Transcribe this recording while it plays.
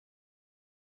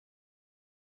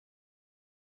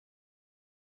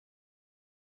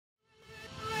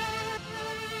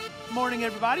Morning,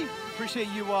 everybody. Appreciate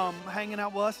you hanging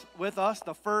out with us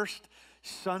the first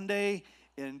Sunday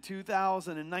in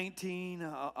 2019,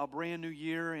 a brand new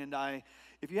year. And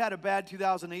if you had a bad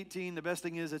 2018, the best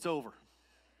thing is it's over.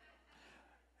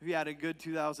 If you had a good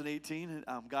 2018,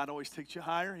 God always takes you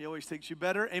higher. He always takes you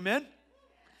better. Amen?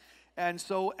 And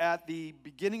so at the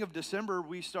beginning of December,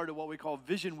 we started what we call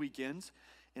Vision Weekends.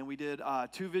 And we did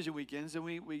 2 Vision Weekends. And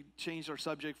we changed our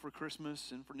subject for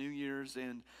Christmas and for New Year's.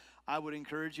 And I would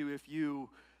encourage you, if you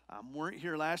weren't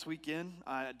here last weekend,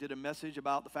 I did a message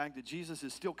about the fact that Jesus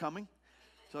is still coming.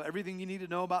 So everything you need to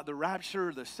know about the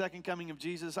rapture, the second coming of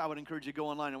Jesus, I would encourage you to go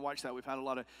online and watch that. We've had a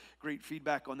lot of great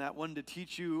feedback on that one to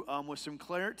teach you with some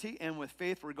clarity and with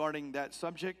faith regarding that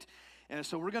subject. And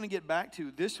so we're going to get back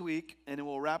to this week, and then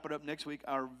we'll wrap it up next week,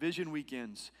 our Vision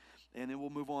Weekends. And then we'll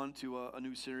move on to a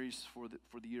new series for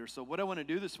the year. So what I want to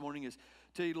do this morning is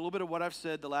tell you a little bit of what I've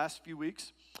said the last few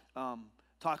weeks.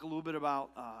 Talk a little bit about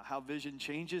how vision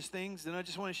changes things. Then I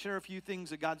just want to share a few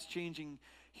things that God's changing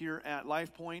here at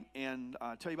Life Point, and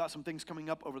tell you about some things coming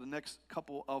up over the next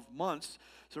couple of months.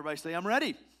 So everybody say, I'm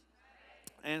ready.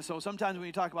 And so sometimes when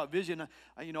you talk about vision,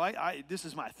 this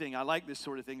is my thing. I like this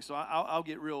sort of thing, so I'll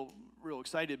get real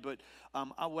excited. But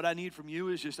what I need from you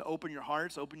is just to open your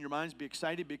hearts, open your minds, be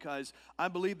excited, because I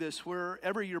believe this,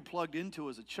 wherever you're plugged into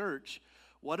as a church,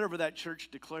 whatever that church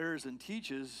declares and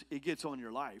teaches, it gets on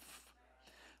your life.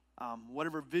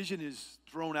 Whatever vision is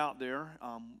thrown out there,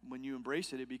 when you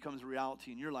embrace it, it becomes a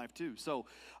reality in your life too. So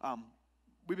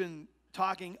we've been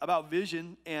talking about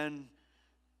vision, and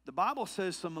the Bible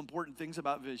says some important things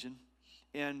about vision,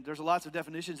 and there's lots of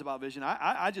definitions about vision.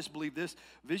 I just believe this.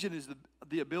 Vision is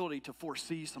the ability to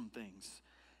foresee some things.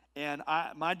 And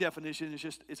my definition is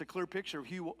just, it's a clear picture of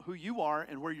who you are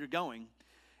and where you're going.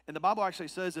 And the Bible actually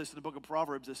says this in the book of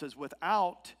Proverbs. It says,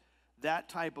 without that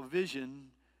type of vision,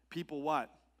 people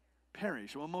what?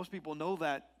 Perish. Well, most people know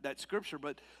that scripture,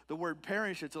 but the word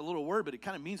perish, it's a little word, but it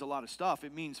kind of means a lot of stuff.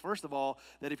 It means, first of all,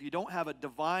 that if you don't have a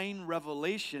divine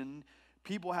revelation,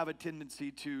 people have a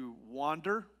tendency to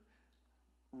wander,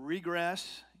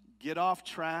 regress, get off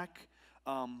track,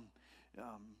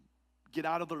 get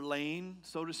out of their lane,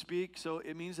 so to speak. So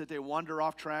it means that they wander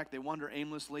off track, they wander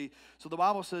aimlessly. So the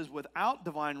Bible says without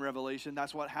divine revelation,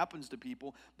 that's what happens to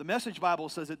people. The Message Bible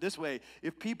says it this way: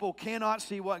 if people cannot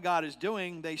see what God is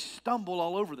doing, they stumble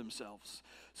all over themselves.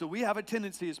 So we have a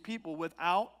tendency as people,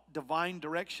 without divine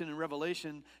direction and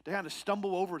revelation, to kind of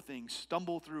stumble over things,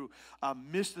 stumble through,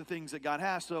 miss the things that God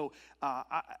has. So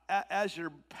as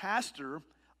your pastor,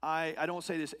 I don't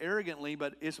say this arrogantly,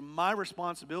 but it's my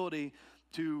responsibility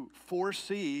to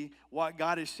foresee what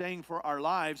God is saying for our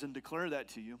lives and declare that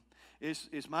to you.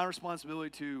 It's my responsibility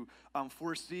to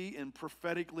foresee and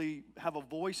prophetically have a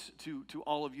voice to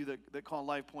all of you that call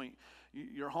Life Point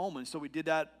your home. And so we did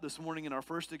that this morning in our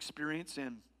first experience,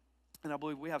 and I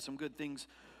believe we have some good things,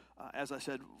 as I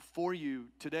said, for you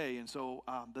today. And so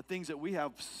the things that we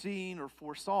have seen or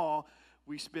foresaw,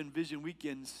 we spend Vision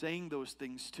Weekend saying those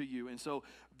things to you. And so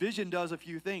vision does a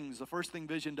few things. The first thing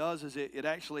vision does is it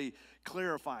actually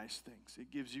clarifies things.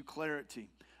 It gives you clarity.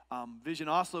 Vision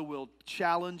also will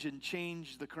challenge and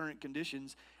change the current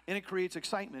conditions, and it creates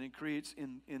excitement. It creates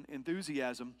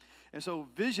enthusiasm. And so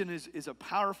vision is a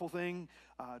powerful thing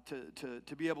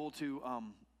to be able to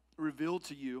reveal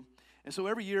to you. And so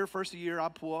every year, first of the year, I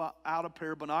pull out a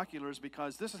pair of binoculars,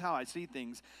 because this is how I see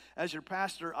things. As your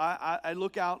pastor, I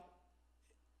look out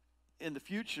in the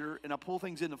future, and I pull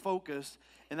things into focus,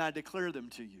 and I declare them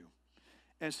to you.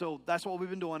 And so that's what we've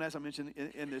been doing, as I mentioned,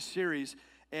 in this series.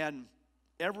 And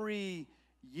every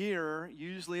year,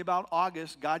 usually about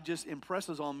August, God just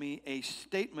impresses on me a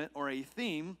statement or a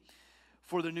theme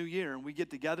for the new year. And we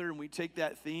get together and we take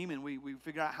that theme and we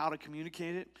figure out how to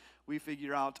communicate it. We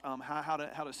figure out how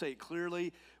to say it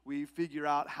clearly. We figure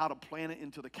out how to plan it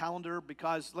into the calendar.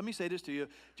 Because let me say this to you,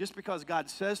 just because God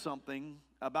says something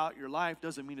about your life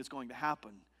doesn't mean it's going to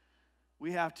happen.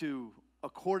 We have to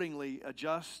accordingly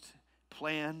adjust,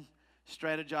 plan,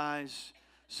 strategize,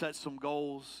 set some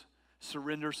goals,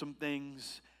 surrender some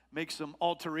things, make some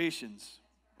alterations.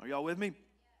 Are y'all with me?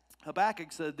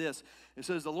 Habakkuk said this. It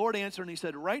says, the Lord answered and he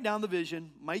said, write down the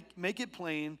vision, make it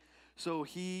plain, so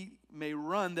he may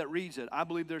run that reads it. I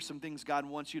believe there's some things God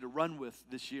wants you to run with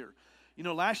this year. You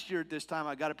know, last year at this time,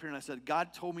 I got up here and I said,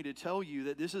 God told me to tell you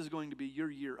that this is going to be your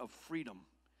year of freedom.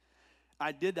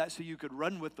 I did that so you could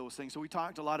run with those things. So we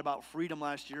talked a lot about freedom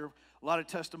last year, a lot of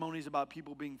testimonies about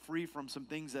people being free from some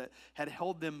things that had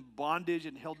held them bondage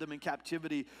and held them in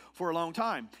captivity for a long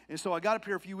time. And so I got up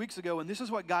here a few weeks ago, and this is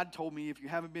what God told me. If you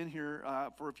haven't been here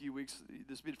for a few weeks,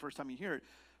 this will be the first time you hear it.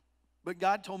 But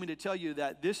God told me to tell you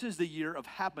that this is the year of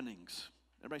happenings.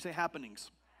 Everybody say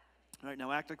happenings. All right,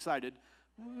 now act excited.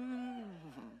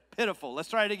 Pitiful. Let's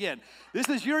try it again. This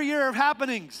is your year of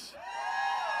happenings.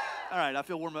 All right, I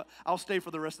feel warm up. I'll stay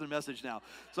for the rest of the message now.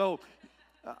 So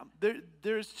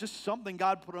there's just something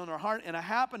God put on our heart, and a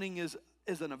happening is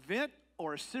an event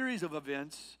or a series of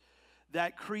events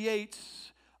that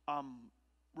creates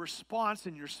response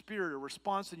in your spirit, or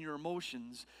response in your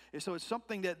emotions. And so it's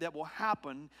something that will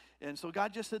happen. And so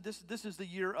God just said this is the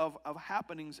year of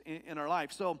happenings in our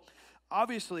life. So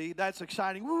obviously that's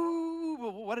exciting. Woo,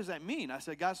 what does that mean? I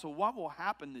said, God, so what will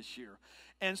happen this year?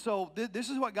 And so this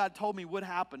is what God told me would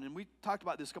happen. And we talked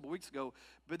about this a couple weeks ago.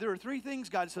 But there are three things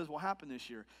God says will happen this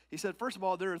year. He said, first of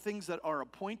all, there are things that are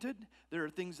appointed, there are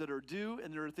things that are due,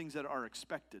 and there are things that are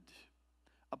expected.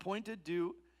 Appointed,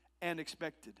 due, and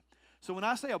expected. So when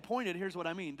I say appointed, here's what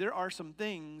I mean. There are some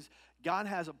things God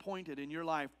has appointed in your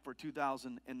life for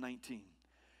 2019.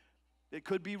 It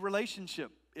could be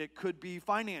relationship. It could be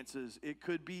finances. It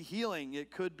could be healing. It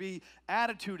could be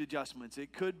attitude adjustments.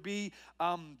 It could be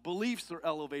beliefs that are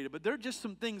elevated. But there are just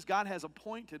some things God has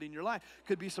appointed in your life.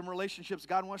 Could be some relationships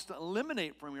God wants to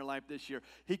eliminate from your life this year.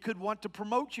 He could want to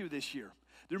promote you this year.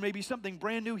 There may be something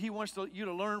brand new He wants you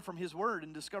to learn from His Word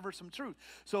and discover some truth.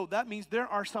 So that means there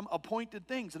are some appointed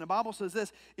things. And the Bible says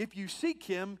this, if you seek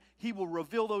Him, He will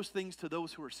reveal those things to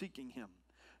those who are seeking Him.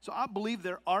 So I believe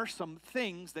there are some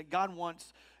things that God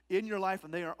wants in your life,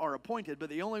 and they are appointed. But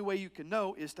the only way you can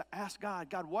know is to ask God,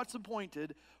 God, what's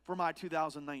appointed for my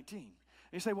 2019? And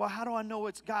you say, well, how do I know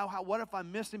it's God? What if I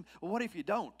missed Him? Well, what if you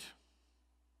don't?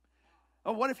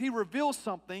 Or what if He reveals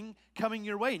something coming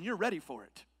your way and you're ready for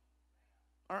it?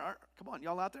 Come on,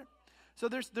 y'all out there? So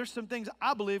there's some things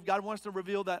I believe God wants to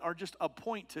reveal that are just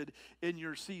appointed in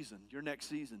your season, your next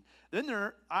season.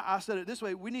 Then I said it this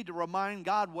way, we need to remind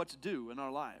God what's due in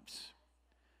our lives.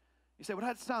 You say, well,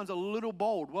 that sounds a little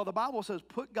bold. Well, the Bible says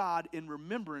put God in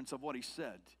remembrance of what He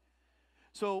said.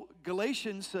 So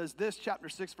Galatians says this, chapter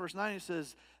 6, verse 9, it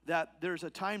says that there's a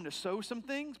time to sow some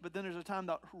things, but then there's a time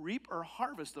to reap or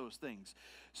harvest those things.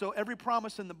 So every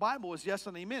promise in the Bible is yes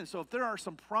and amen. So if there are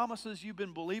some promises you've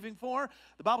been believing for,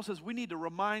 the Bible says we need to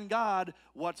remind God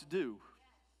what's due.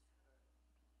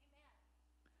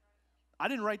 I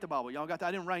didn't write the Bible. Y'all got that?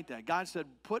 I didn't write that. God said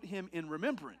put Him in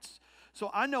remembrance. So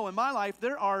I know in my life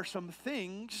there are some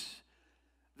things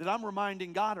that I'm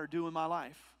reminding God are due in my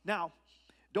life. Now,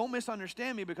 don't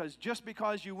misunderstand me, because just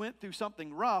because you went through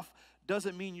something rough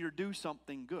doesn't mean you're due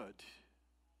something good.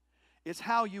 It's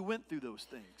how you went through those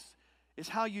things. It's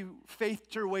how you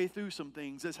faithed your way through some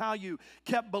things. It's how you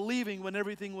kept believing when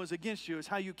everything was against you. It's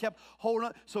how you kept holding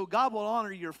on. So God will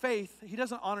honor your faith. He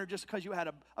doesn't honor just because you had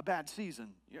a bad season.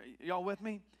 Y'all with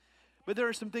me? But there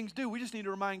are some things due. We just need to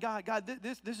remind God, God,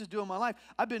 this is due in my life.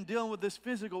 I've been dealing with this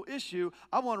physical issue.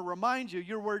 I want to remind you,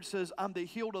 your word says, I'm the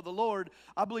healed of the Lord.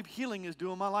 I believe healing is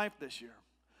due in my life this year.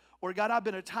 Or God, I've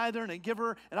been a tither and a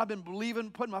giver, and I've been believing,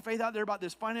 putting my faith out there about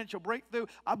this financial breakthrough.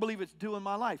 I believe it's due in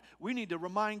my life. We need to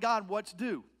remind God what's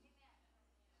due.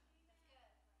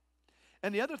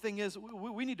 And the other thing is,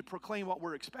 we need to proclaim what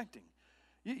we're expecting.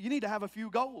 You need to have a few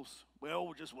goals.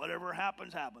 Well, just whatever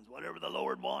happens, happens. Whatever the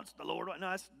Lord wants, the Lord wants.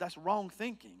 No, that's wrong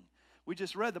thinking. We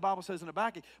just read, the Bible says in the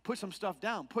back, put some stuff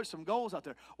down, put some goals out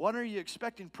there. What are you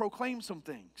expecting? Proclaim some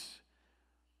things.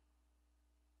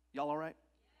 Y'all all right?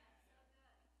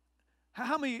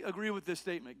 How many agree with this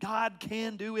statement? God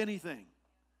can do anything.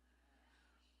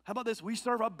 How about this? We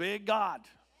serve a big God.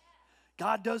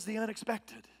 God does the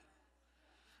unexpected.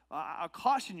 I'll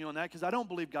caution you on that, because I don't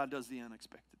believe God does the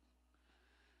unexpected.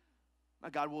 Now,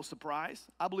 God will surprise.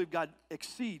 I believe God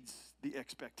exceeds the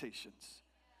expectations.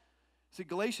 See,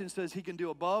 Galatians says He can do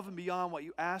above and beyond what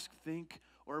you ask, think,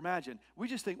 or imagine. We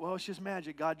just think, well, it's just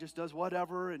magic. God just does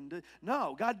whatever.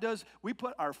 No, God does. We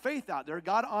put our faith out there.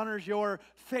 God honors your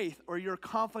faith, or your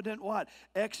confident what?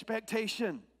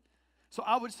 Expectation. So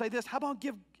I would say this, how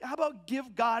about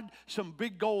give God some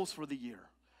big goals for the year?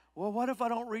 Well, what if I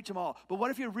don't reach them all? But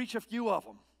what if you reach a few of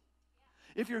them?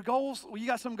 If your goals, well, you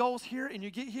got some goals here and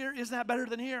you get here, isn't that better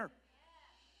than here?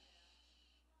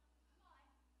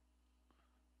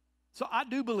 So I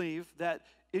do believe that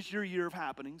it's your year of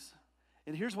happenings.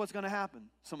 And here's what's going to happen.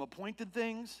 Some appointed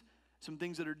things, some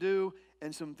things that are due,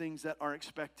 and some things that are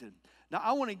expected. Now,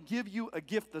 I want to give you a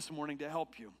gift this morning to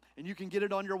help you. And you can get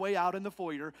it on your way out in the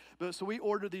foyer. So we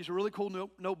ordered these really cool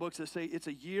notebooks that say it's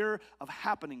a year of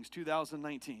happenings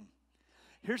 2019.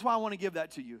 Here's why I want to give that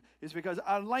to you, is because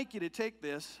I'd like you to take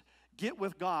this, get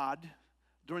with God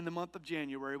during the month of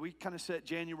January. We kind of set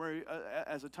January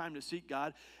as a time to seek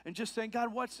God, and just saying,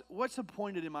 God, what's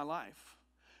appointed in my life?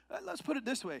 Let's put it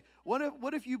this way.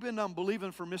 What if you've been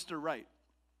believing for Mr. Right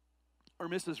or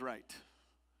Mrs. Right?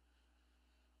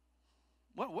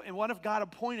 And what if God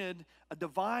appointed a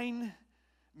divine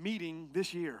meeting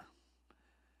this year?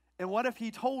 And what if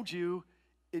he told you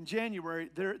in January,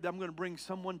 that I'm going to bring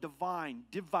someone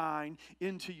divine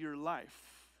into your life?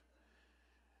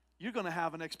 You're going to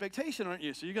have an expectation, aren't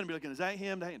you? So you're going to be looking, is that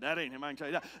him? That ain't him. I can tell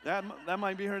you that. That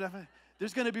might be her.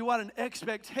 There's going to be what? An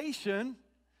expectation.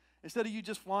 Instead of you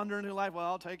just wandering through life, well,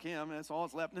 I'll take him. That's all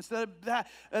that's left. Instead of that,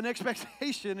 an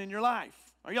expectation in your life.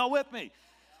 Are y'all with me?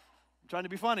 I'm trying to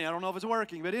be funny. I don't know if it's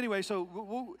working. But anyway,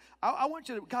 so I want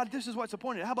you to, God, this is what's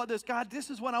appointed. How about this? God, this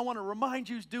is what I want to remind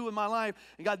you to do in my life.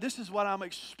 And God, this is what I'm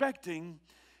expecting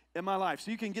in my life.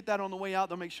 So you can get that on the way out.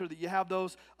 They'll make sure that you have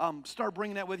those. Start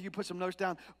bringing that with you. Put some notes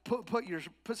down. Put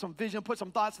some vision. Put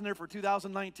some thoughts in there for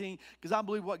 2019. Because I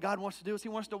believe what God wants to do is he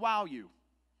wants to wow you.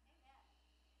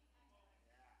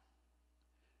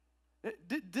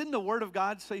 Didn't the Word of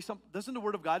God say something? Doesn't the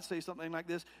Word of God say something like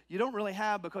this? You don't really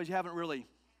have because you haven't really.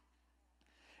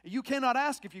 You cannot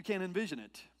ask if you can't envision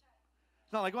it.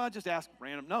 It's not like, well, just ask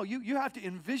random. No, you have to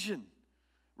envision,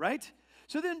 right?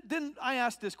 So then I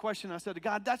asked this question. I said to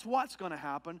God, that's what's going to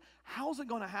happen. How's it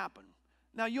going to happen?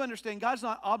 Now, you understand, God's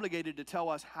not obligated to tell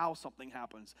us how something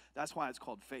happens. That's why it's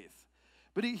called faith.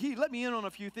 But he let me in on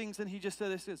a few things, and he just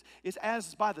said it's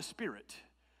as by the Spirit.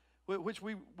 Which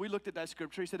we looked at that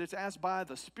scripture. He said it's as by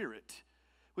the Spirit,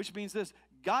 which means this: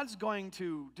 God's going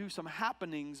to do some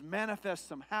happenings, manifest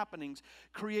some happenings,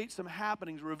 create some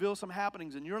happenings, reveal some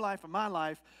happenings in your life and my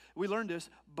life. We learned this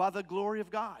by the glory of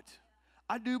God.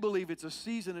 I do believe it's a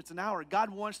season, it's an hour. God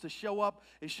wants to show up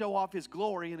and show off his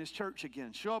glory in his church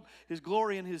again. Show up his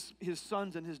glory in his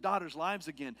sons and his daughters' lives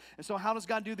again. And so how does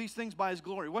God do these things? By his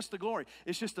glory. What's the glory?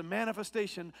 It's just a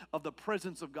manifestation of the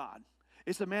presence of God.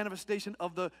 It's a manifestation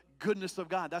of the goodness of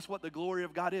God. That's what the glory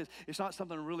of God is. It's not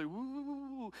something really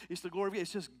woo. It's the glory of God.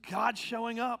 It's just God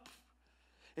showing up.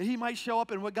 And he might show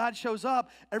up, and when God shows up,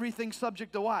 everything's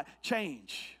subject to what?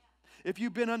 Change. If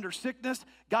you've been under sickness,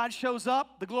 God shows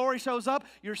up, the glory shows up,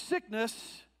 your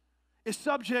sickness is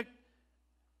subject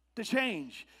to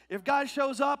change. If God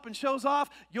shows up and shows off,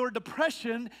 your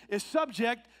depression is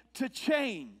subject to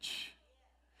change.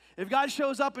 If God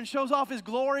shows up and shows off his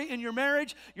glory in your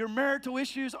marriage, your marital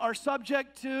issues are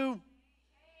subject to.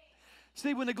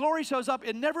 See, when the glory shows up,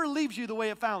 it never leaves you the way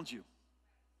it found you.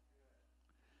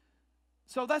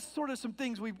 So that's sort of some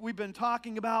things we've been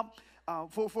talking about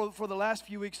for the last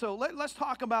few weeks. So let's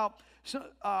talk about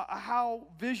how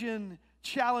vision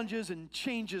challenges and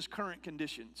changes current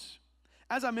conditions.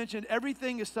 As I mentioned,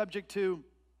 everything is subject to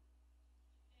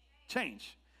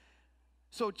change.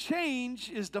 So change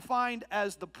is defined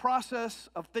as the process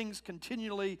of things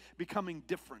continually becoming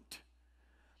different.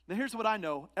 Now here's what I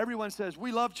know. Everyone says,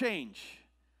 we love change,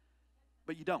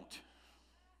 but you don't.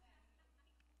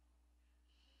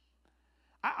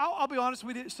 I'll be honest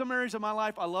with you. Some areas of my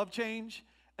life, I love change.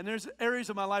 And there's areas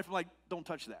of my life I'm like, don't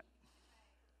touch that.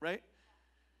 Right?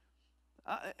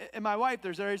 And my wife,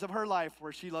 there's areas of her life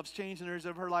where she loves change and areas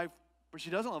of her life where she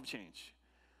doesn't love change.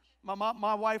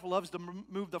 My wife loves to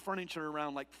move the furniture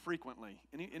around like frequently.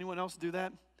 Anyone else do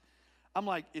that? I'm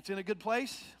like, it's in a good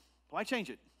place. Why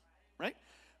change it? Right?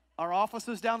 Our office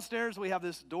is downstairs. We have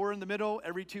this door in the middle.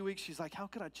 Every 2 weeks, she's like, how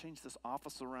could I change this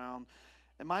office around?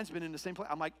 And mine's been in the same place.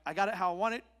 I'm like, I got it how I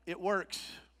want it. It works.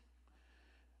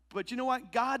 But you know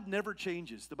what? God never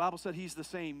changes. The Bible said he's the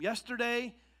same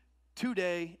yesterday,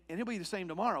 today, and he'll be the same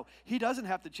tomorrow. He doesn't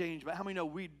have to change, but how many know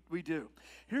we do?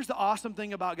 Here's the awesome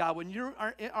thing about God. When you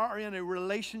are in a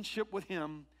relationship with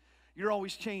him, you're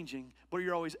always changing, but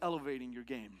you're always elevating your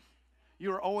game.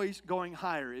 You're always going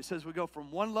higher. It says we go from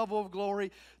one level of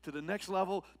glory to the next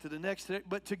level, to the next.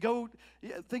 But to go,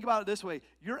 think about it this way.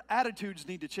 Your attitudes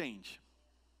need to change.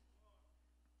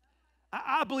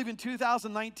 I believe in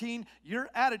 2019, your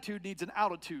attitude needs an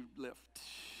altitude lift.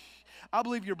 I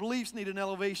believe your beliefs need an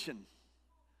elevation.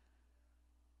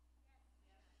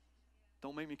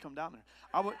 Don't make me come down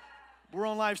there. We're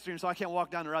on live stream, so I can't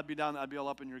walk down there. I'd be all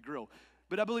up in your grill.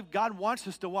 But I believe God wants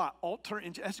us to what? Alter.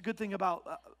 That's a good thing about.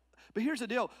 But here's the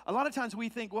deal. A lot of times we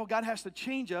think, well, God has to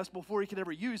change us before he can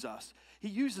ever use us. He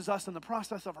uses us in the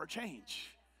process of our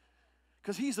change.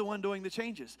 Because he's the one doing the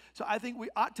changes. So I think we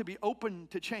ought to be open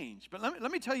to change. But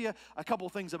let me tell you a couple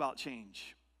things about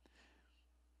change.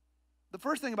 The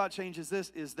first thing about change is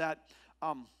this, is that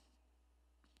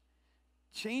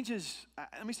change is,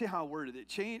 let me say how I worded it.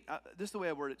 This is the way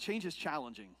I worded it. Change is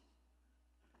challenging.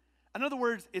 In other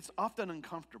words, it's often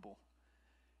uncomfortable.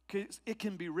 Because it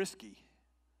can be risky.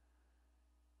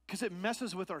 Because it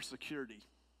messes with our security.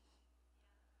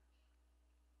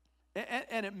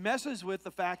 And it messes with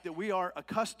the fact that we are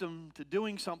accustomed to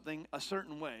doing something a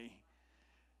certain way.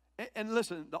 And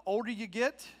listen, the older you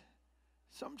get,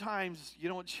 sometimes you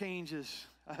don't change as,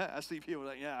 I see people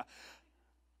like, yeah.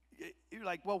 You're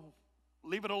like, well,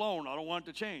 leave it alone. I don't want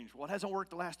it to change. Well, it hasn't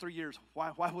worked the last 3 years.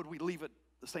 Why would we leave it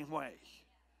the same way?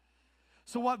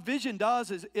 So what vision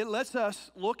does is it lets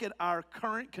us look at our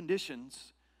current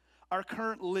conditions, our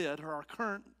current lid, or our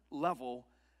current level,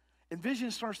 and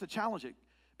vision starts to challenge it,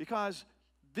 because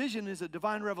vision is a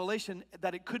divine revelation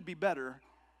that it could be better,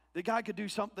 that God could do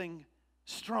something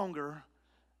stronger,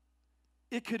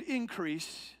 it could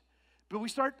increase, but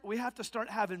we have to start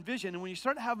having vision. And when you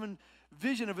start having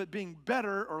vision of it being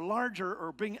better or larger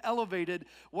or being elevated,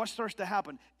 what starts to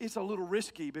happen? It's a little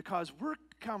risky because we're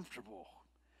comfortable.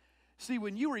 See,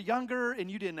 when you were younger and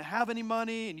you didn't have any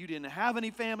money and you didn't have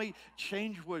any family,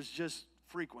 change was just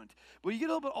frequent. But you get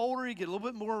a little bit older, you get a little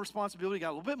bit more responsibility, you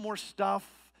got a little bit more stuff.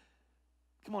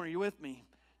 Come on, are you with me?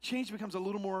 Change becomes a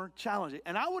little more challenging.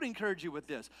 And I would encourage you with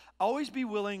this. Always be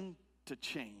willing to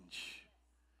change.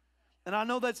 And I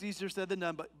know that's easier said than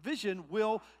done, but vision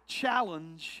will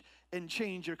challenge and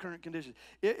change your current conditions.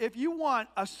 If you want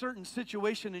a certain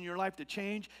situation in your life to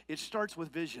change, it starts with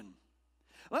vision.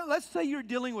 Let's say you're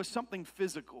dealing with something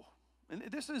physical. And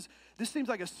this seems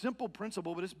like a simple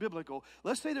principle, but it's biblical.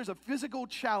 Let's say there's a physical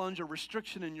challenge or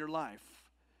restriction in your life,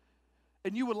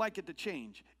 and you would like it to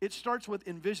change. It starts with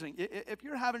envisioning. If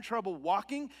you're having trouble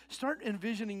walking, start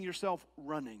envisioning yourself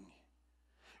running.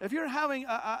 If you're having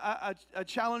a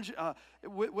challenge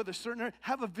with a certain area,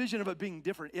 have a vision of it being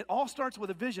different. It all starts with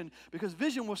a vision, because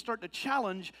vision will start to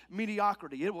challenge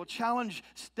mediocrity. It will challenge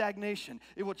stagnation.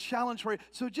 It will challenge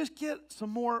so just get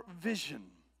some more vision.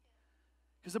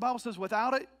 Because the Bible says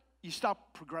without it, you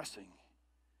stop progressing.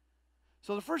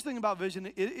 So the first thing about vision,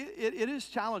 it is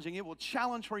challenging. It will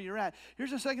challenge where you're at.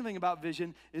 Here's the second thing about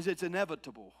vision, is it's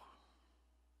inevitable.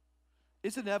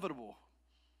 It's inevitable.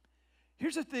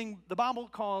 Here's the thing, the Bible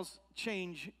calls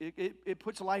change, it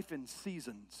puts life in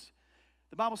seasons.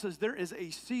 The Bible says there is a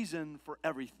season for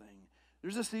everything.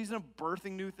 There's a season of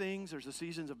birthing new things. There's a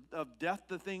season of death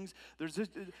to things.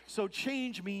 So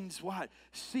change means what?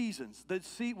 Seasons.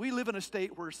 We live in a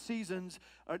state where seasons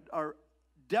are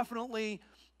definitely,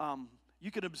 you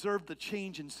can observe the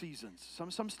change in seasons.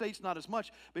 Some states not as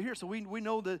much, but here, so we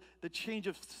know the change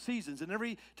of seasons. And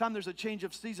every time there's a change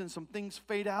of seasons, some things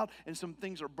fade out and some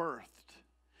things are birthed.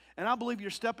 And I believe you're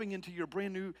stepping into your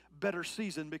brand new, better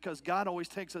season, because God always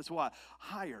takes us what?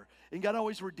 Higher. And God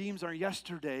always redeems our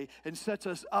yesterday and sets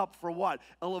us up for what?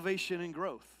 Elevation and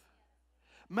growth.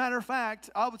 Matter of fact,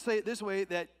 I would say it this way,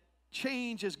 that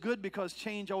change is good because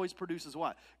change always produces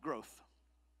what? Growth.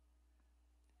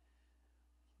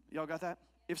 Y'all got that?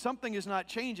 If something is not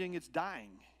changing, it's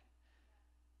dying.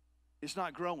 It's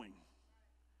not growing.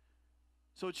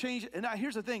 So change, and now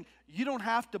here's the thing, you don't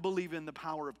have to believe in the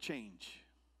power of change.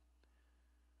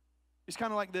 It's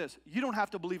kind of like this. You don't have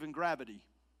to believe in gravity,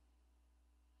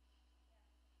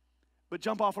 but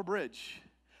jump off a bridge.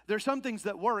 There's some things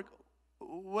that work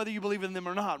whether you believe in them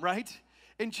or not, right?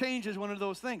 And change is one of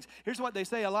those things. Here's what they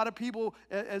say. A lot of people,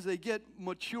 as they get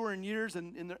mature in years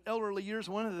and in their elderly years,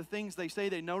 one of the things they say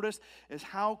they notice is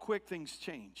how quick things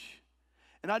change.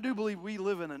 And I do believe we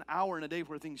live in an hour and a day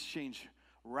where things change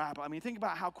rapid. I mean, think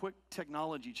about how quick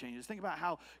technology changes. Think about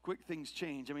how quick things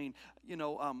change. I mean,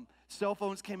 cell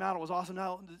phones came out. It was awesome.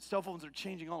 Now cell phones are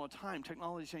changing all the time.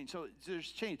 Technology change. So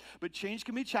there's change. But change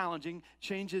can be challenging.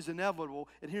 Change is inevitable.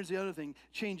 And here's the other thing.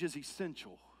 Change is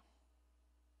essential.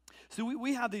 So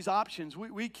we have these options.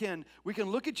 We can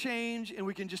look at change and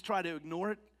we can just try to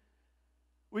ignore it.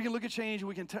 We can look at change and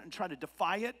we can try to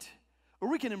defy it. Or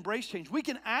we can embrace change. We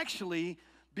can actually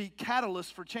be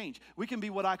catalysts for change. We can be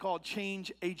what I call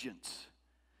change agents.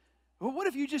 Well, what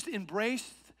if you just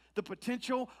embraced the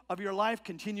potential of your life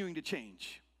continuing to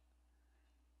change?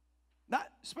 Not,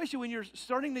 especially when you're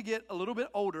starting to get a little bit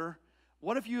older,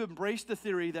 what if you embrace the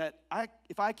theory that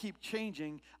if I keep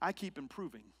changing, I keep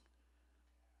improving?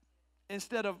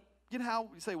 Instead of, you know how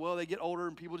we say, well, they get older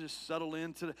and people just settle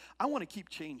into I want to keep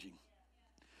changing.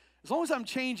 As long as I'm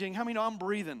changing, how many know I'm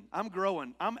breathing, I'm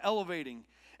growing, I'm elevating.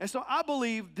 And so I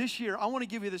believe this year, I want to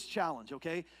give you this challenge,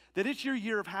 okay? That it's your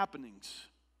year of happenings.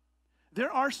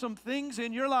 There are some things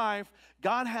in your life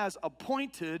God has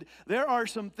appointed. There are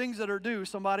some things that are due.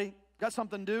 Somebody got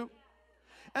something due?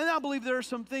 And I believe there are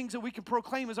some things that we can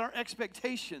proclaim as our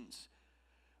expectations.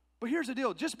 But here's the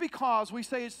deal. Just because we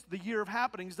say it's the year of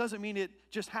happenings doesn't mean it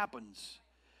just happens.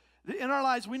 In our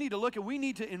lives, we need to look and we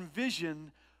need to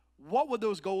envision what would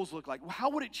those goals look like?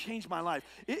 How would it change my life?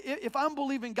 If I'm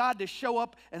believing God to show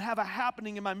up and have a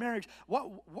happening in my marriage,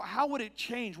 how would it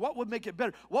change? What would make it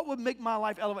better? What would make my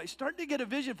life elevate? Start to get a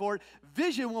vision for it.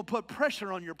 Vision will put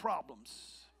pressure on your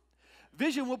problems.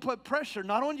 Vision will put pressure,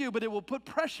 not on you, but it will put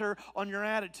pressure on your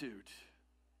attitude.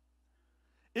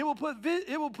 It will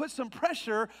put some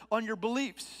pressure on your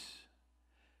beliefs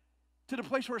to the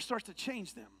place where it starts to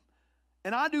change them.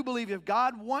 And I do believe if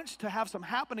God wants to have some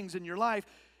happenings in your life,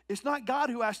 it's not God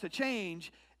who has to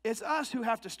change. It's us who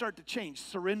have to start to change.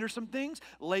 Surrender some things,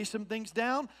 lay some things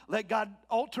down, let God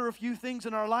alter a few things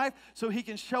in our life so He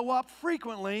can show up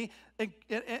frequently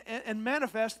and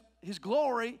manifest His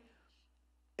glory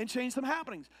and change some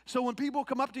happenings. So when people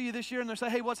come up to you this year and they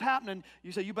say, hey, what's happening?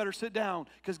 You say, you better sit down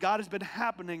because God has been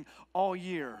happening all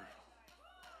year.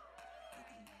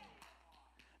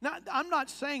 Now, I'm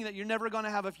not saying that you're never going to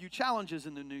have a few challenges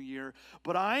in the new year,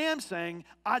 but I am saying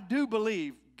I do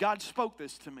believe God spoke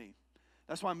this to me.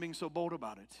 That's why I'm being so bold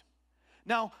about it.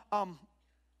 Now,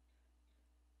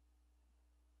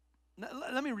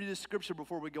 let me read this scripture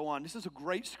before we go on. This is a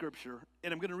great scripture,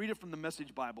 and I'm going to read it from the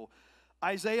Message Bible.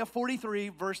 Isaiah 43,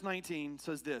 verse 19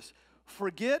 says this,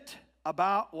 forget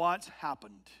about what's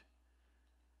happened.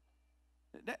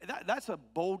 That's a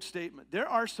bold statement. There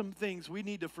are some things we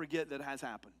need to forget that has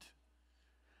happened.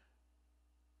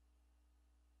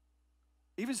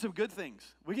 Even some good things.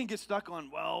 We can get stuck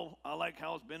on, well, I like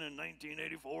how it's been in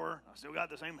 1984. I still got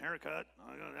the same haircut.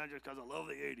 Just because I love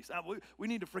the 80s. We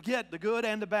need to forget the good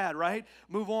and the bad, right?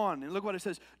 Move on. And look what it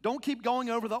says. Don't keep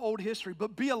going over the old history,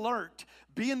 but be alert.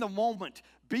 Be in the moment.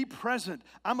 Be present.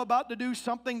 I'm about to do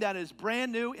something that is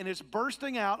brand new and it's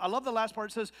bursting out. I love the last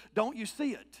part. It says, don't you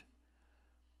see it?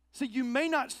 See, you may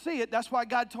not see it. That's why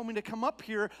God told me to come up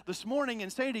here this morning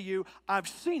and say to you, I've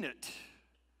seen it.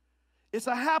 It's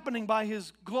a happening by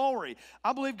His glory.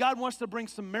 I believe God wants to bring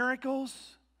some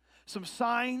miracles, some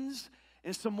signs,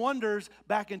 and some wonders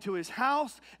back into His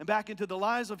house and back into the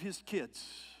lives of His kids.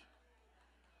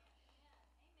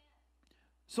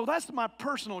 So that's my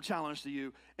personal challenge to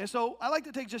you. And so I'd like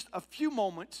to take just a few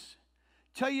moments,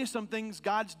 tell you some things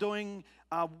God's doing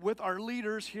with our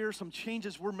leaders here, some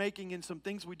changes we're making and some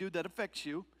things we do that affects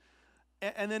you.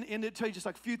 And then tell you just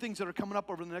like a few things that are coming up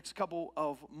over the next couple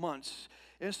of months.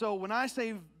 And so when I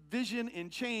say vision and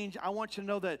change, I want you to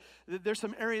know that there's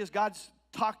some areas God's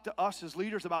talked to us as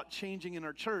leaders about changing in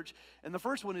our church. And the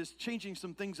first one is changing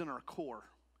some things in our core.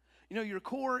 You know, your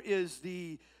core is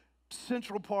the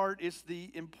central part. It's the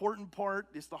important part.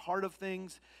 It's the heart of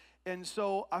things. And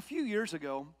so a few years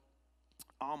ago,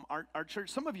 our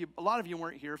church, a lot of you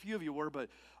weren't here, a few of you were, but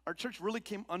our church really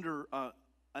came under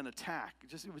an attack.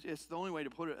 It's the only way to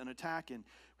put it, an attack. And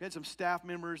we had some staff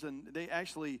members, and they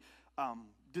actually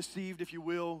deceived, if you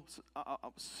will,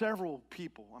 several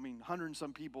people, 100 and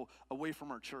some people away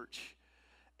from our church.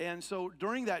 And so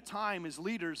during that time as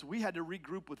leaders, we had to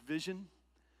regroup with vision.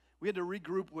 We had to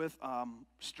regroup with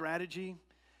strategy.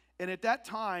 And at that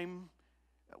time,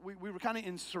 we were kind of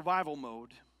in survival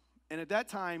mode. And at that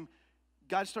time,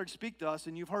 God started to speak to us,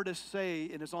 and you've heard us say,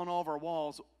 and it's on all of our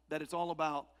walls, that it's all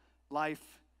about life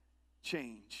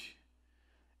change.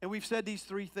 And we've said these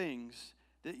three things,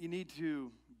 that you need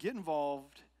to get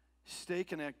involved, stay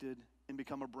connected, and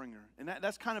become a bringer. And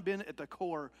that's kind of been at the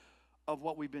core of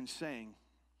what we've been saying.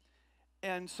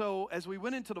 And so as we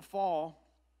went into the fall,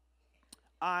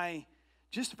 I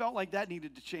just felt like that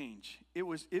needed to change. It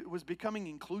was becoming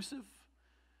inclusive,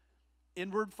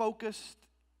 inward focused,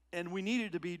 and we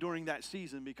needed to be during that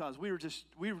season because we were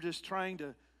just trying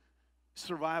to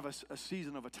survive a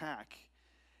season of attack.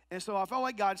 And so I felt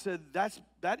like God said,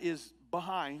 that is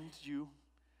behind you,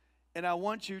 and I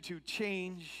want you to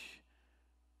change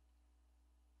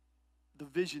the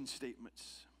vision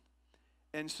statements.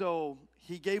 And so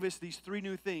He gave us these three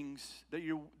new things that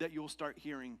you'll start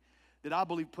hearing, that I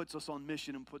believe puts us on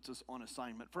mission and puts us on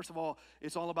assignment. First of all,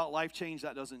 it's all about life change.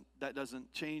 That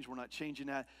doesn't change. We're not changing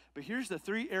that. But here's the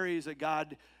three areas that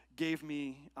God gave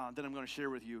me that I'm going to share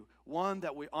with you. One,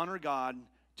 that we honor God.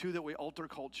 Two, that we alter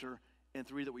culture. And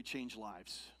three, that we change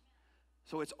lives.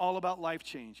 So it's all about life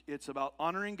change. It's about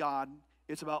honoring God.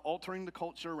 It's about altering the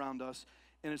culture around us.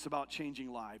 And it's about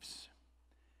changing lives.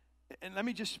 And let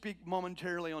me just speak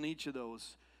momentarily on each of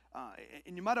those.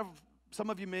 And some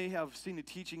of you may have seen the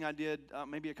teaching I did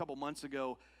maybe a couple months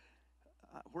ago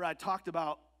where I talked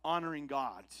about honoring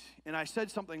God. And I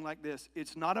said something like this: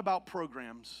 it's not about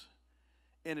programs,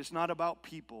 and it's not about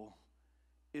people,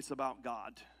 it's about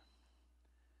God.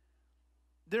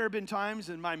 There have been times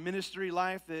in my ministry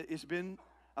life that it's been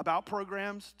about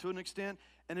programs to an extent,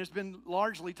 and there's been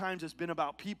largely times it's been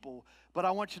about people. But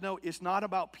I want you to know it's not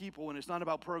about people and it's not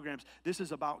about programs. This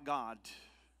is about God.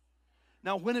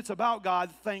 Now, when it's about God,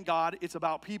 thank God, it's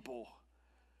about people.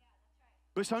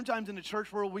 But sometimes in the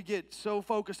church world, we get so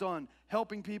focused on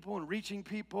helping people and reaching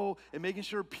people and making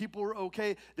sure people are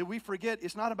okay that we forget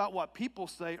it's not about what people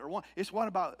say or want. It's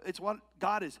what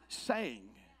God is saying.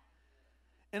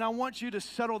 And I want you to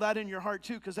settle that in your heart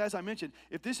too, because as I mentioned,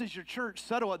 if this is your church,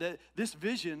 settle that this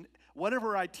vision,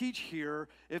 whatever I teach here,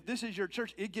 if this is your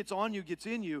church, it gets on you, gets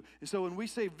in you. And so when we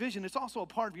say vision, it's also a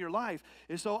part of your life.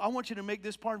 And so I want you to make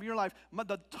this part of your life.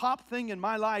 The top thing in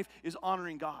my life is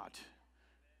honoring God.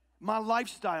 My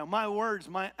lifestyle, my words,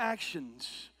 my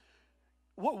actions.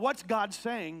 What's God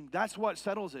saying? That's what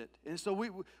settles it. And so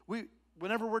we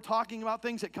whenever we're talking about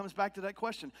things, it comes back to that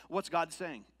question. What's God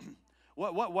saying?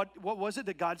 What was it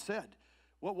that God said?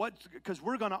 Because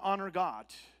we're going to honor God.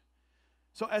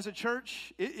 So as a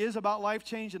church, it is about life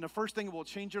change, and the first thing that will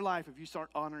change your life if you start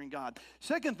honoring God.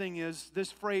 Second thing is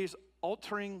this phrase,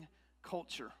 altering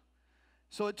culture.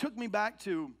 So it took me back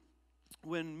to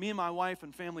when me and my wife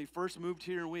and family first moved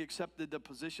here and we accepted the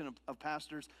position of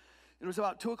pastors. It was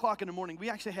about 2 o'clock in the morning. We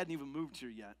actually hadn't even moved here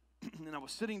yet. And I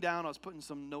was sitting down. I was putting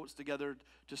some notes together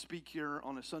to speak here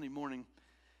on a Sunday morning.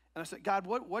 And I said, God,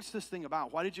 what's this thing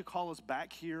about? Why did you call us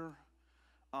back here?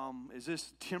 Is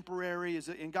this temporary?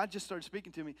 And God just started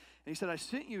speaking to me. And he said, I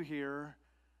sent you here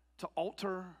to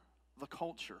alter the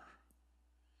culture.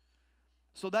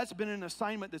 So that's been an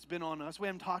assignment that's been on us. We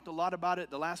haven't talked a lot about it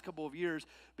the last couple of years,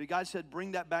 but God said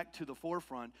bring that back to the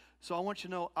forefront. So I want you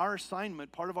to know our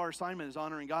assignment, part of our assignment is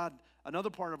honoring God. Another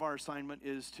part of our assignment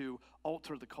is to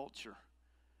alter the culture.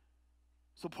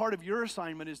 So part of your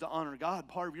assignment is to honor God.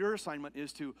 Part of your assignment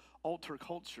is to alter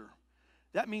culture.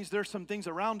 That means there's some things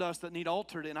around us that need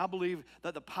altered, and I believe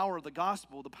that the power of the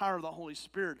gospel, the power of the Holy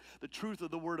Spirit, the truth of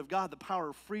the Word of God, the power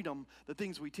of freedom, the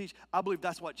things we teach, I believe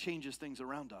that's what changes things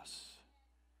around us.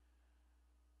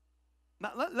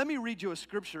 Now, let me read you a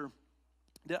scripture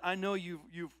that I know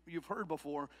you've heard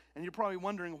before, and you're probably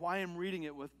wondering why I'm reading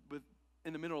it with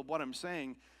in the middle of what I'm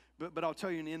saying, but I'll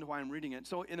tell you in the end why I'm reading it.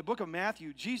 So in the book of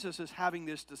Matthew, Jesus is having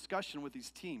this discussion with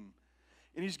his team,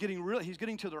 and he's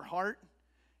getting to their heart.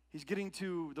 He's getting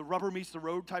to the rubber meets the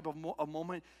road type of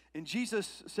moment. And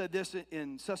Jesus said this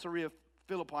in Caesarea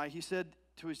Philippi. He said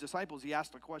to his disciples, he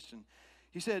asked a question.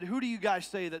 He said, who do you guys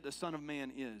say that the Son of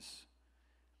Man is?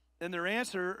 And their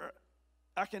answer,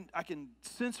 I can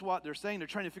sense what they're saying. They're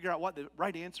trying to figure out what the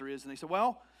right answer is. And they said,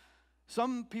 well,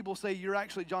 some people say you're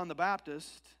actually John the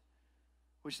Baptist,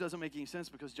 which doesn't make any sense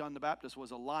because John the Baptist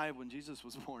was alive when Jesus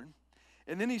was born.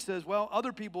 And then he says, well,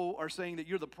 other people are saying that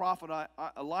you're the prophet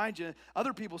Elijah.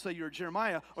 Other people say you're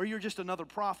Jeremiah, or you're just another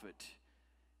prophet.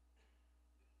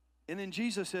 And then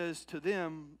Jesus says to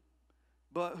them,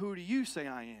 but who do you say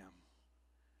I am?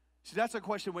 See, that's a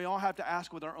question we all have to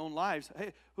ask with our own lives.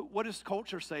 Hey, what does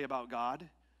culture say about God?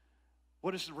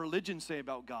 What does religion say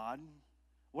about God?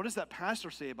 What does that pastor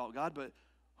say about God? But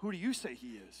who do you say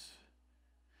he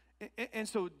is? And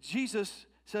so Jesus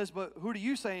says, but who do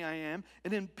you say I am?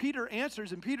 And then Peter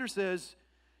answers, and Peter says,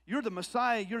 you're the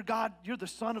Messiah, you're God, you're the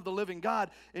Son of the living God.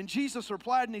 And Jesus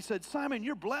replied, and he said, Simon,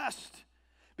 you're blessed.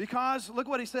 Because, look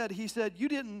what he said. He said, you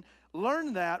didn't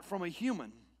learn that from a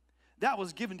human. That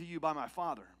was given to you by my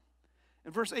Father.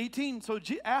 In verse 18, so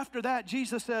after that,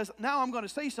 Jesus says, now I'm going to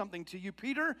say something to you,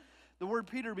 Peter. The word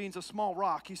Peter means a small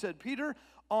rock. He said, Peter,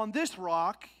 on this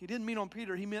rock, he didn't mean on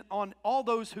Peter, he meant on all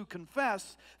those who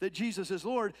confess that Jesus is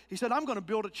Lord. He said, I'm going to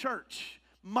build a church,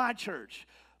 my church.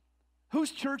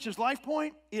 Whose church is Life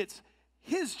Point? It's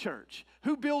his church.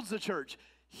 Who builds the church?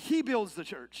 He builds the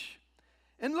church.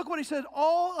 And look what he said,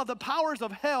 all of the powers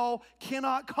of hell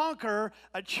cannot conquer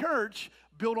a church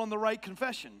built on the right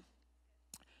confession.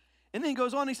 And then he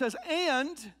goes on, he says,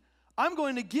 and I'm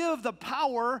going to give the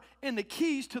power and the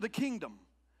keys to the kingdom.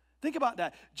 Think about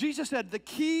that. Jesus said the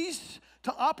keys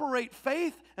to operate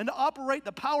faith and to operate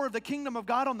the power of the kingdom of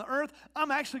God on the earth,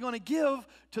 I'm actually going to give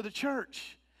to the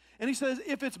church. And he says,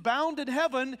 if it's bound in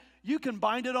heaven, you can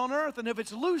bind it on earth. And if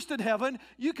it's loosed in heaven,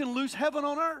 you can loose heaven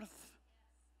on earth.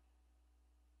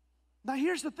 Now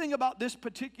here's the thing about this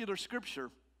particular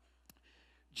scripture.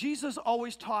 Jesus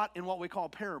always taught in what we call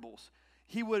parables.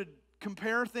 He would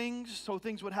compare things so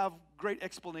things would have great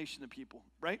explanation to people,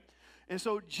 right? And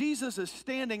so Jesus is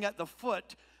standing at the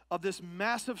foot of this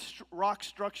massive rock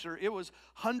structure. It was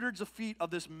hundreds of feet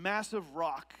of this massive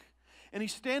rock. And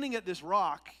he's standing at this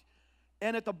rock,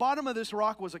 and at the bottom of this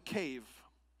rock was a cave.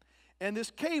 And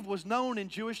this cave was known in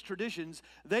Jewish traditions.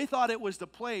 They thought it was the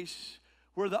place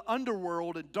where the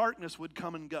underworld and darkness would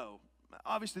come and go.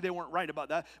 Obviously, they weren't right about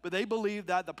that, but they believed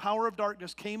that the power of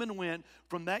darkness came and went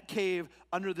from that cave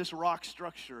under this rock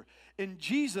structure. And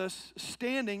Jesus,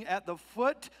 standing at the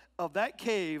foot of that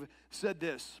cave, said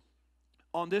this,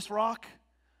 on this rock,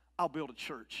 I'll build a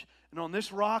church. And on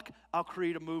this rock, I'll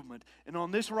create a movement. And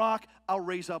on this rock, I'll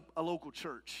raise up a local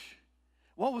church.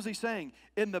 What was he saying?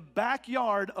 In the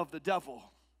backyard of the devil,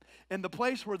 in the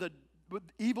place where the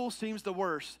evil seems the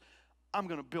worst, I'm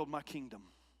going to build my kingdom.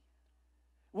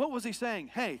 What was he saying?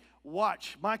 Hey,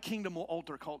 watch, my kingdom will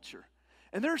alter culture.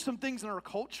 And there are some things in our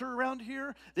culture around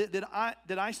here that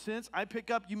I sense, I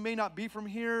pick up. You may not be from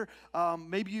here.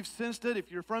 Maybe you've sensed it.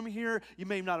 If you're from here, you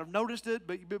may not have noticed it,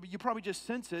 but you probably just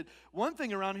sense it. One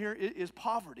thing around here is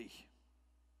poverty.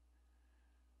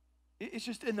 It's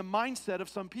just in the mindset of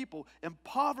some people. And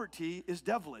poverty is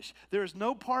devilish. There is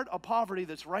no part of poverty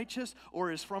that's righteous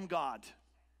or is from God.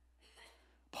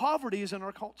 Poverty is in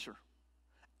our culture.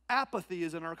 Apathy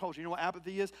is in our culture. You know what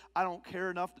apathy is? I don't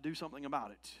care enough to do something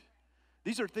about it.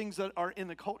 These are things that are in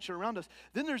the culture around us.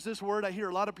 Then there's this word I hear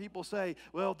a lot of people say,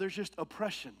 well, there's just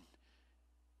oppression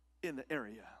in the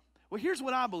area. Well, here's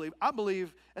what I believe. I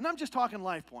believe, and I'm just talking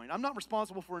Life Point. I'm not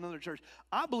responsible for another church.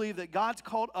 I believe that God's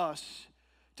called us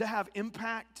to have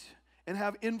impact and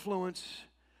have influence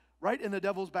right in the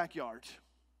devil's backyard.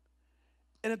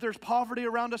 And if there's poverty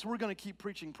around us, we're going to keep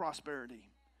preaching prosperity.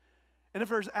 And if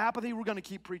there's apathy, we're going to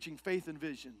keep preaching faith and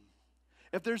vision.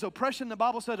 If there's oppression, the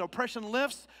Bible says oppression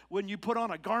lifts when you put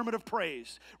on a garment of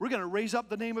praise. We're going to raise up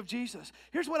the name of Jesus.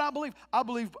 Here's what I believe. I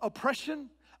believe oppression.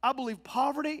 I believe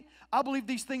poverty. I believe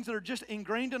these things that are just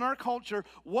ingrained in our culture.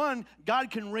 One, God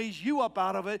can raise you up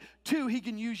out of it. Two, he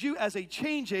can use you as a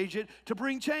change agent to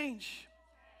bring change.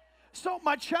 So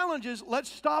my challenge is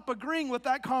let's stop agreeing with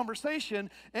that conversation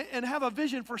and have a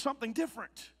vision for something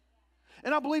different.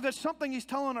 And I believe that's something he's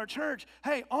telling our church.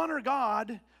 Hey, honor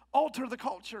God, alter the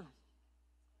culture.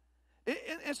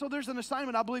 And so there's an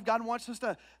assignment. I believe God wants us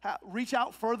to reach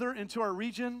out further into our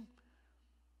region.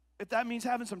 If that means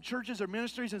having some churches or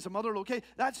ministries in some other location,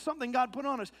 that's something God put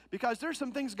on us. Because there's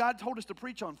some things God told us to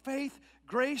preach on. Faith,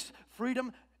 grace,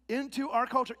 freedom into our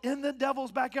culture, in the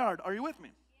devil's backyard. Are you with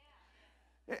me?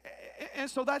 Yeah. And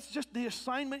so that's just the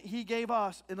assignment he gave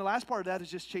us. And the last part of that is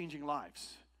just changing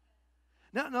lives.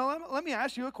 Now let me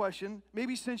ask you a question.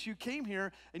 Maybe since you came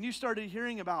here and you started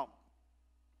hearing about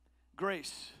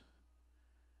grace,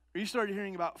 or you started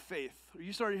hearing about faith, or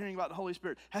you started hearing about the Holy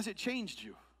Spirit, has it changed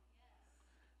you?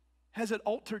 Has it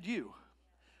altered you?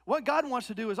 What God wants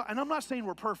to do is, and I'm not saying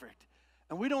we're perfect,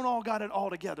 and we don't all got it all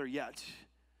together yet,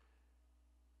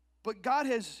 but God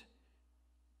has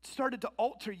started to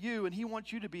alter you, and he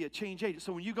wants you to be a change agent.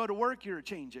 So when you go to work, you're a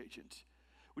change agent.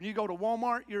 When you go to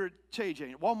Walmart, you're a change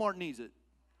agent. Walmart needs it.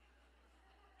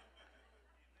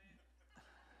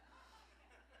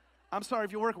 I'm sorry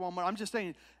if you work at Walmart. I'm just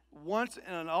saying, once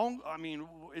in an I mean,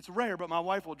 it's rare, but my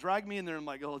wife will drag me in there and I'm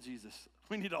like, oh, Jesus,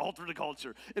 we need to alter the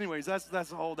culture. Anyways, that's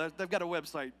the whole, they've got a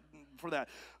website for that.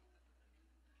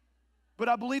 But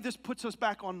I believe this puts us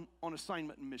back on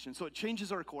assignment and mission. So it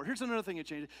changes our core. Here's another thing it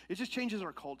changes. It just changes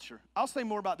our culture. I'll say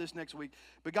more about this next week.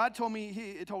 But God told me,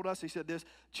 he told us, he said this,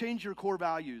 change your core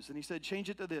values. And he said, change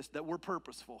it to this, that we're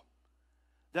purposeful.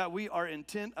 That we are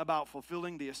intent about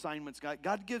fulfilling the assignments.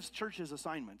 God gives churches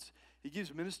assignments. He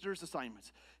gives ministers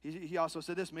assignments. He also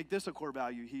said this, make this a core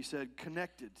value. He said,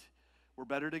 connected. We're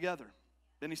better together.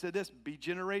 Then he said this, be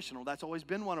generational. That's always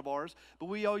been one of ours. But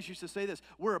we always used to say this,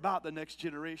 we're about the next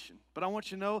generation. But I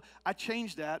want you to know, I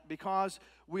changed that because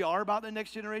we are about the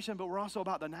next generation, but we're also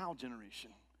about the now generation.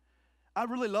 I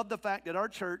really love the fact that our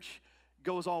church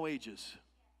goes all ages.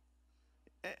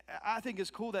 I think it's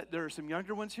cool that there are some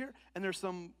younger ones here, and there's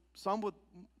some with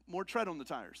more tread on the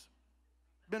tires.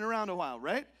 Been around a while,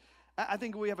 right? I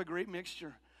think we have a great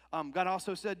mixture. God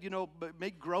also said,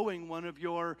 make growing one of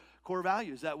your core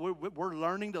values, that we're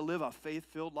learning to live a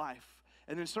faith-filled life.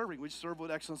 And then serving, we serve with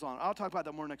excellence on. I'll talk about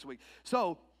that more next week.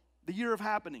 So, the year of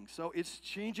happenings. So, it's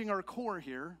changing our core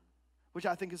here, which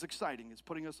I think is exciting. It's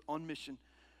putting us on mission,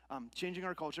 changing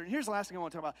our culture. And here's the last thing I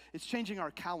want to talk about. It's changing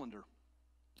our calendar.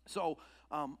 So,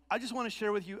 I just want to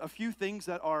share with you a few things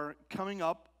that are coming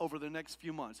up over the next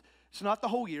few months. It's not the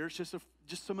whole year. It's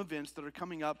just some events that are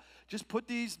coming up. Just put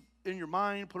these in your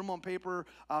mind. Put them on paper.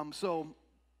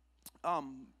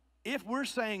 If we're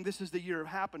saying this is the year of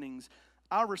happenings,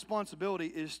 our responsibility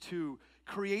is to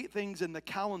create things in the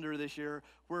calendar this year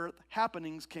where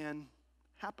happenings can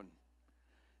happen.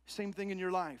 Same thing in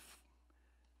your life.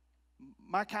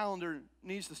 My calendar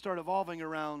needs to start evolving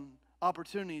around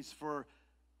opportunities for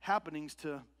happenings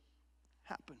to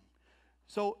happen.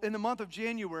 So in the month of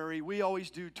January, we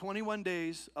always do 21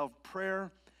 days of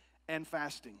prayer and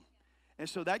fasting. And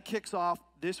so that kicks off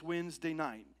this Wednesday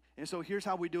night. And so here's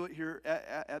how we do it here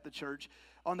at the church.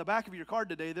 On the back of your card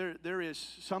today, there is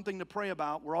something to pray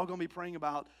about. We're all going to be praying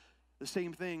about the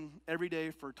same thing every day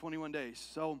for 21 days.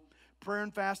 So prayer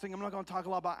and fasting, I'm not going to talk a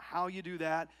lot about how you do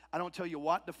that. I don't tell you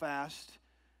what to fast.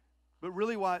 But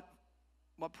really what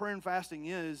prayer and fasting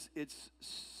is, it's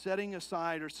setting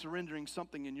aside or surrendering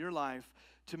something in your life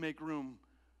to make room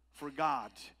for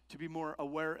God, to be more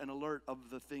aware and alert of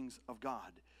the things of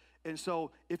God. And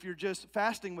so if you're just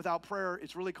fasting without prayer,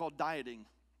 it's really called dieting.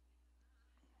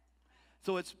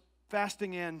 So it's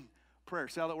fasting and prayer.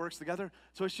 See how that works together?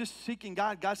 So it's just seeking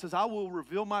God. God says, I will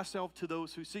reveal myself to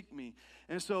those who seek me.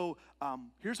 And so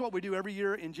here's what we do every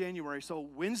year in January. So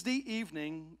Wednesday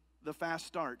evening, the fast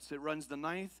starts. It runs the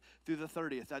 9th through the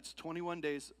 30th. That's 21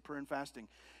 days prayer and fasting.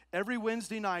 Every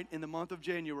Wednesday night in the month of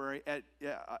January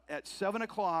at 7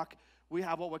 o'clock, we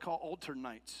have what we call altar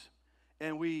nights.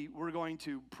 And we're going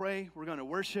to pray. We're going to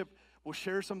worship. We'll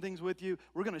share some things with you.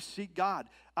 We're going to seek God.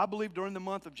 I believe during the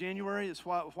month of January, that's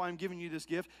why I'm giving you this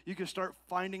gift, you can start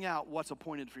finding out what's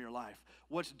appointed for your life,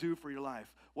 what's due for your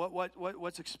life,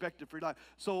 what's expected for your life.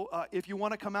 So if you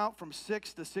want to come out from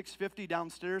 6 to 6:50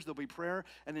 downstairs, there'll be prayer,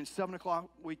 and then 7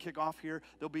 o'clock we kick off here.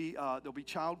 There'll be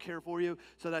child care for you.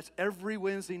 So that's every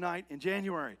Wednesday night in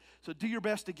January. So do your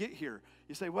best to get here.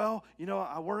 You say, well,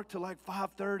 I work till like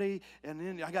 5:30, and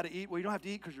then I got to eat. Well, you don't have to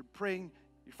eat because you're praying.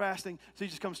 You're fasting, so you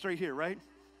just come straight here, right?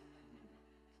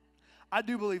 I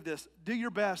do believe this. Do your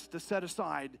best to set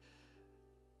aside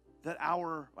that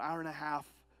hour and a half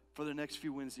for the next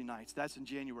few Wednesday nights. That's in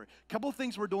January. A couple of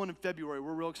things we're doing in February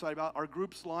we're real excited about. Our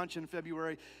groups launch in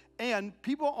February. And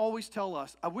people always tell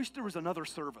us, I wish there was another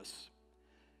service.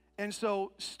 And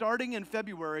so starting in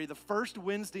February, the first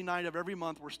Wednesday night of every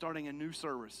month, we're starting a new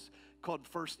service called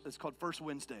First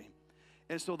Wednesday.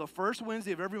 And so the first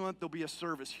Wednesday of every month, there'll be a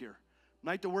service here.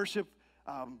 Night to worship,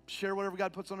 share whatever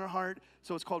God puts on our heart.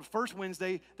 So it's called First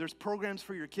Wednesday. There's programs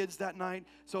for your kids that night.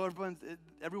 So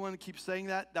everyone keeps saying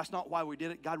that. That's not why we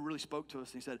did it. God really spoke to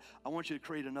us, and he said, I want you to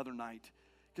create another night.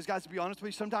 Because, guys, to be honest with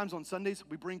you, sometimes on Sundays,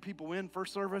 we bring people in,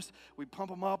 first service, we pump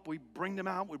them up, we bring them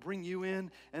out, we bring you in,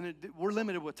 and we're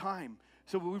limited with time.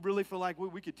 So we really feel like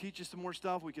we could teach you some more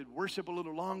stuff. We could worship a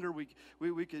little longer.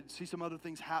 We could see some other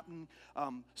things happen.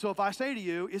 So if I say to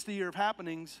you, it's the year of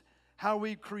happenings, how are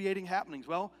we creating happenings?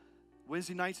 Well,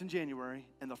 Wednesday nights in January,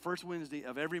 and the first Wednesday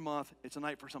of every month, it's a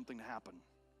night for something to happen.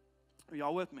 Are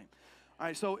y'all with me? All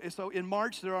right, so in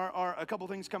March, there are a couple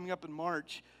things coming up in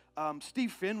March.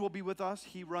 Steve Finn will be with us.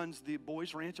 He runs the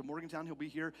Boys Ranch in Morgantown. He'll be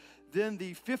here. Then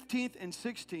the 15th and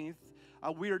 16th,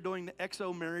 we are doing the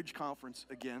XO Marriage Conference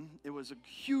again. It was a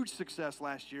huge success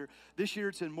last year. This year,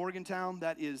 it's in Morgantown.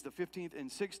 That is the 15th and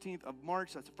 16th of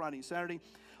March. That's a Friday and Saturday.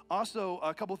 Also,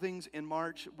 a couple things in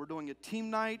March. We're doing a team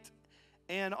night,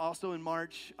 and also in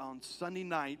March, on Sunday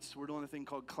nights, we're doing a thing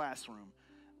called Classroom.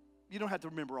 You don't have to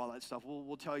remember all that stuff.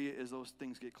 We'll tell you as those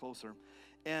things get closer.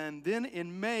 And then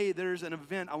in May, there's an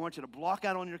event I want you to block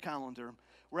out on your calendar.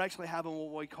 We're actually having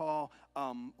what we call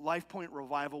Life Point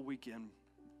Revival Weekend.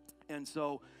 And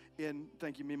so,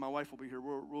 thank you, me and my wife will be here.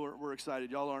 We're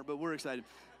excited. Y'all aren't, but we're excited.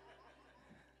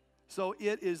 So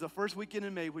it is the first weekend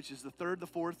in May, which is the 3rd, the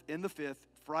 4th, and the 5th.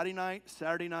 Friday night,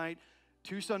 Saturday night,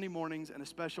 2 Sunday mornings, and a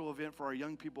special event for our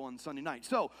young people on Sunday night.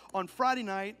 So on Friday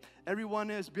night, everyone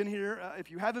has been here.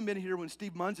 If you haven't been here when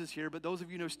Steve Munns is here, but those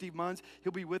of you know Steve Munns,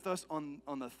 he'll be with us on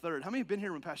the 3rd. How many have been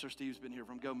here when Pastor Steve's been here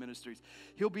from Go Ministries?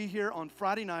 He'll be here on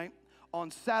Friday night. On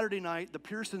Saturday night, the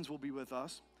Pearsons will be with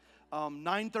us.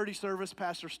 9:30 service,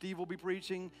 Pastor Steve will be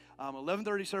preaching.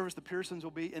 11:30 service, the Pearsons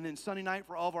will be. And then Sunday night,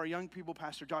 for all of our young people,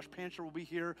 Pastor Josh Pancher will be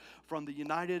here from the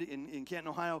United in Canton,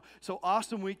 Ohio. So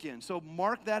awesome weekend. So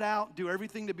mark that out. Do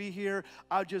everything to be here.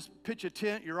 I'll just pitch a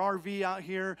tent, your RV out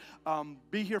here.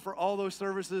 Be here for all those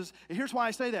services. And here's why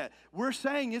I say that. We're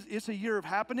saying it's a year of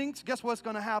happenings. Guess what's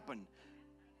going to happen?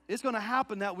 It's going to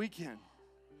happen that weekend.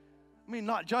 I mean,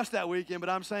 not just that weekend, but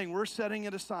I'm saying we're setting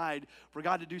it aside for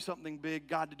God to do something big,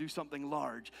 God to do something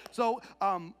large. So,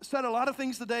 said a lot of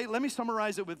things today. Let me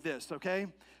summarize it with this, okay?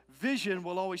 Vision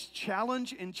will always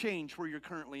challenge and change where you're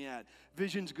currently at.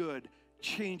 Vision's good.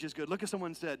 Change is good. Look at someone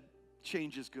and said,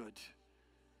 change is good.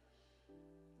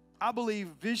 I believe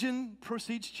vision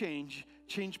precedes change.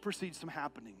 Change precedes some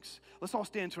happenings. Let's all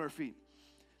stand to our feet.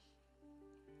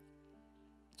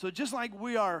 So just like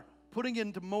we are putting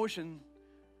into motion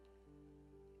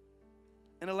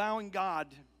and allowing God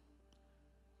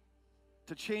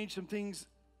to change some things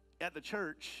at the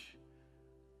church,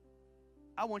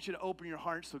 I want you to open your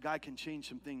heart so God can change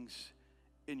some things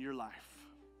in your life.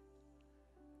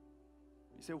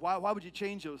 You say, why would you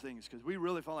change those things? Because we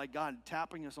really felt like God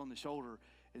tapping us on the shoulder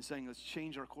and saying, let's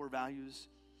change our core values.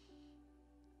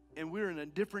 And we're in a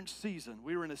different season.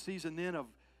 We were in a season then of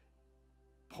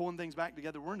pulling things back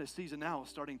together. We're in a season now of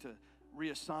starting to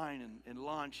reassign and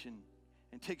launch and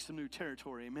take some new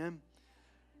territory, amen?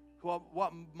 Well,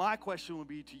 what my question would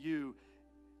be to you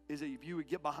is that if you would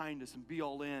get behind us and be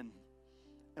all in,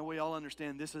 and we all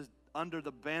understand this is under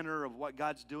the banner of what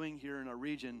God's doing here in our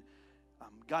region.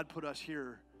 God put us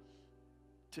here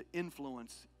to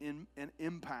influence and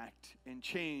impact and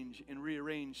change and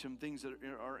rearrange some things that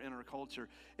are in our culture.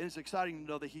 And it's exciting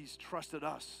to know that He's trusted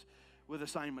us with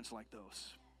assignments like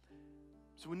those.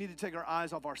 So we need to take our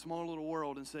eyes off our small little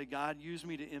world and say, God, use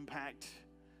me to impact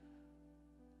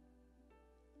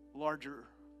larger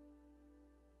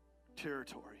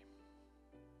territory.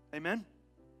 Amen?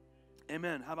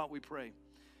 Amen. How about we pray?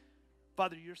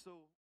 Father, you're so...